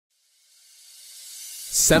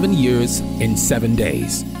7 years in 7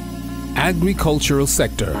 days. Agricultural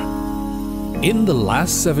sector. In the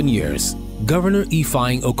last 7 years, Governor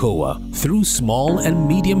Ifeanyi Okowa, through small and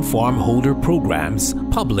medium farm holder programs,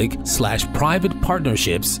 public/private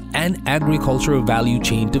partnerships, and agricultural value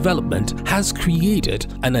chain development, has created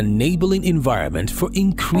an enabling environment for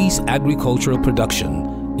increased agricultural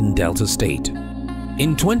production in Delta State.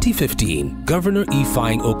 In 2015, Governor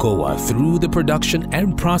Ifeanyi Okowa, through the Production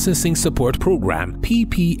and Processing Support Program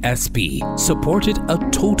 (PPSP), supported a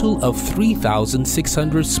total of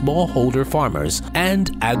 3,600 smallholder farmers and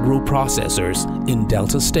agro-processors in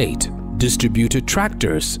Delta State, distributed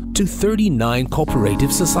tractors to 39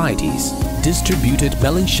 cooperative societies, distributed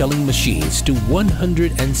melon shelling machines to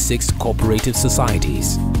 106 cooperative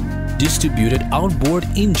societies, distributed outboard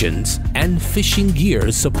engines and fishing gear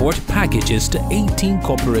support packages to 18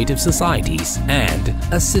 cooperative societies, and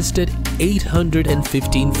assisted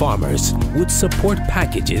 815 farmers with support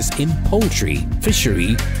packages in poultry,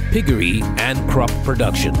 fishery, piggery, and crop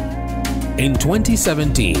production. In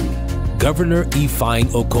 2017, Governor Ifeanyi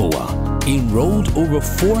Okowa enrolled over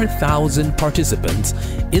 4,000 participants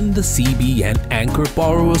in the CBN Anchor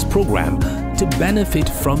Borrowers Program to benefit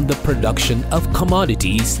from the production of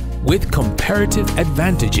commodities with comparative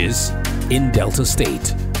advantages in Delta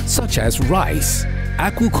State, such as rice,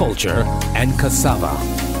 aquaculture, and cassava.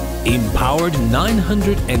 Empowered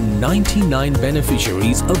 999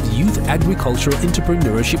 beneficiaries of Youth Agricultural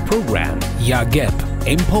Entrepreneurship Program, YAGEP,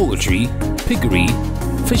 in poultry, piggery,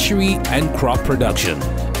 fishery, and crop production,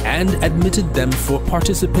 and admitted them for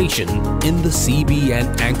participation in the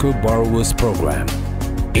CBN Anchor Borrowers Program.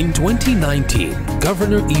 In 2019,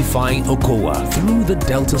 Governor Ifeanyi Okowa, through the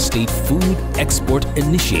Delta State Food Export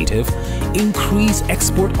Initiative, increased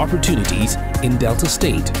export opportunities in Delta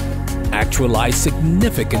State, actualized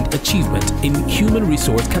significant achievement in human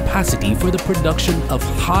resource capacity for the production of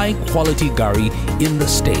high-quality gari in the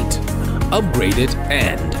state, upgraded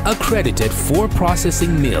and accredited 4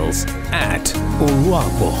 processing mills at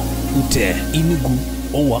Oruagbo, Ute, Enugu,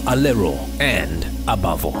 Owa Alero, and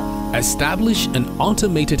Abavo. Establish an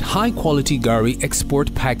automated high-quality gari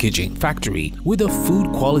export packaging factory with a food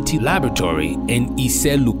quality laboratory in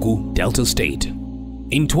Iseluku, Delta State.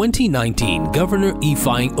 In 2019, Governor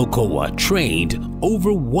Ifeanyi Okowa trained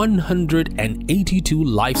over 182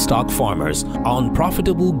 livestock farmers on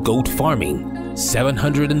profitable goat farming,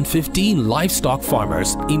 715 livestock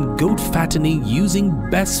farmers in goat fattening using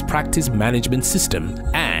best practice management system,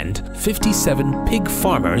 and 57 pig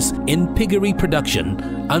farmers in piggery production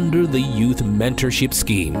under the Youth Mentorship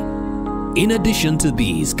Scheme. In addition to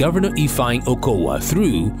these, Governor Ifeanyi Okowa,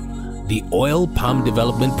 through the Oil Palm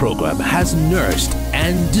Development Program, has nursed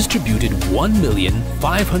and distributed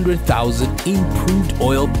 1,500,000 improved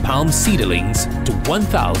oil palm seedlings to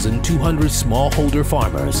 1,200 smallholder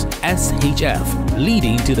farmers, SHF,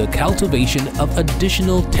 leading to the cultivation of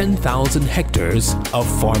additional 10,000 hectares of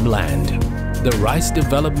farmland. The Rice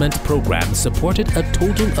Development Program supported a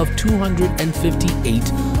total of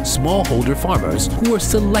 258 smallholder farmers who were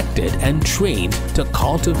selected and trained to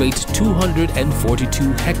cultivate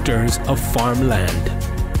 242 hectares of farmland.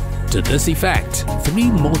 To this effect,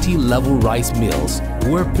 3 multi-level rice mills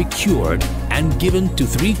were procured and given to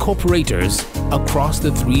 3 cooperators across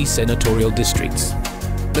the 3 senatorial districts.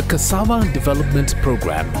 The Cassava Development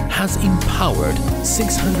Program has empowered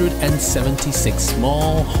 676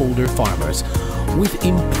 smallholder farmers with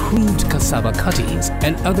improved cassava cuttings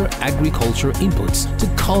and other agriculture inputs to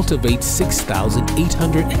cultivate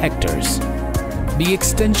 6,800 hectares. The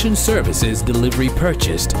Extension Services Delivery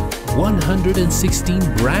purchased 116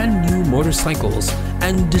 brand new motorcycles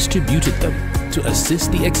and distributed them to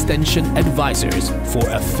assist the Extension advisors for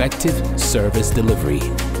effective service delivery.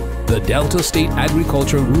 The Delta State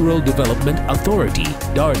Agriculture Rural Development Authority,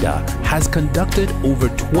 DARDA, has conducted over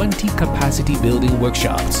 20 capacity building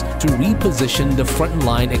workshops to reposition the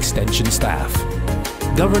frontline extension staff.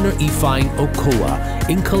 Governor Ifeanyi Okowa,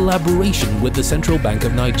 in collaboration with the Central Bank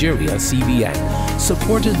of Nigeria, CBN,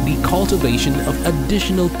 supported the cultivation of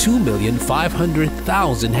additional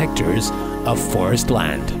 2,500,000 hectares of forest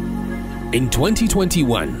land. In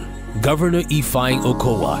 2021, Governor Ifeanyi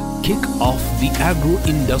Okowa kicked off the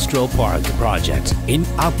Agro-Industrial Park project in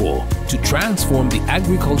Abo to transform the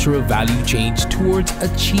agricultural value chain towards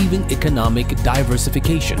achieving economic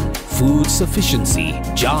diversification, food sufficiency,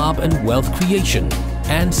 job and wealth creation,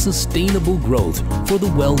 and sustainable growth for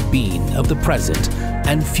the well-being of the present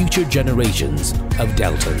and future generations of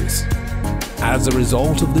Deltans. As a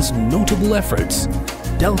result of this notable efforts,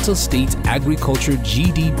 Delta State's agriculture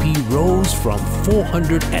GDP rose from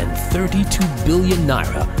 432 billion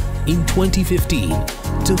naira in 2015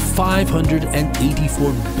 to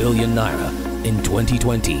 584 billion naira in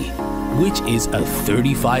 2020, which is a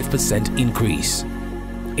 35% increase.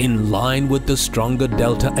 In line with the stronger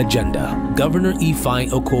Delta agenda, Governor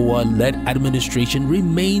Ifeanyi Okowa-led administration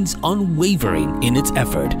remains unwavering in its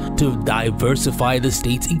effort to diversify the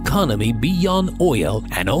state's economy beyond oil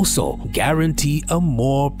and also guarantee a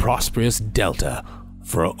more prosperous Delta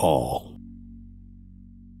for all.